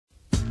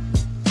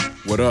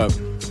What up?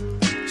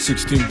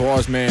 16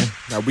 bars, man.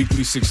 That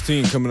weekly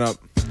 16 coming up.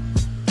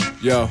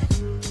 Yo,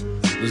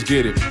 let's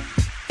get it.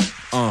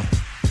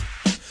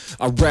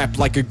 I rap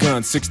like a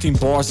gun, 16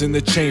 bars in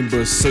the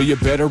chamber, so you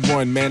better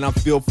run, man, I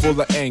feel full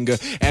of anger.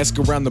 Ask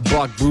around the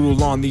block,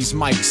 brutal on these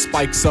mics,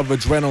 spikes of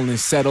adrenaline,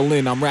 settle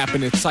in, I'm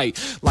rapping it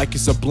tight, like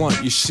it's a blunt,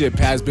 your ship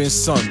has been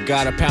sunk.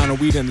 Got a pound of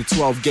weed in the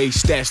 12 gauge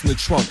stashed in the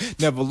trunk,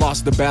 never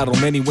lost the battle,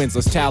 many wins,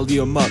 let's tally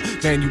them up.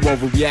 Man, you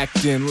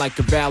overreacting like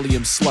a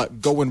Valium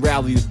slut, go and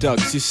rally the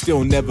ducks, you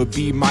still never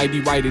be mighty,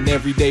 writing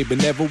every day, but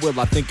never will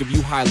I think of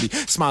you highly.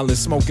 Smiling,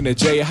 smoking a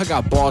J, I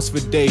got bars for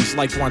days,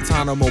 like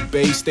Guantanamo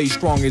Bay, stay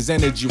strong as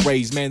energy rays.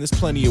 Man, there's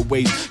plenty of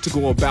ways to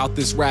go about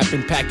this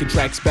rapping, packing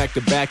tracks back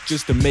to back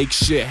just to make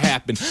shit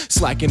happen.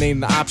 Slacking ain't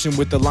an option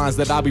with the lines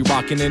that I'll be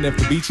rocking, and if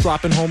the beat's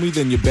dropping, homie,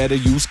 then you better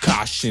use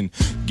caution.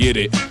 Get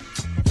it?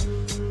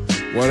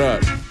 What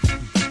up?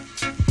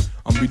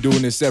 I'll be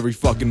doing this every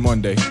fucking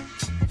Monday.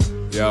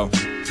 Yo.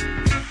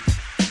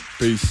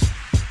 Peace.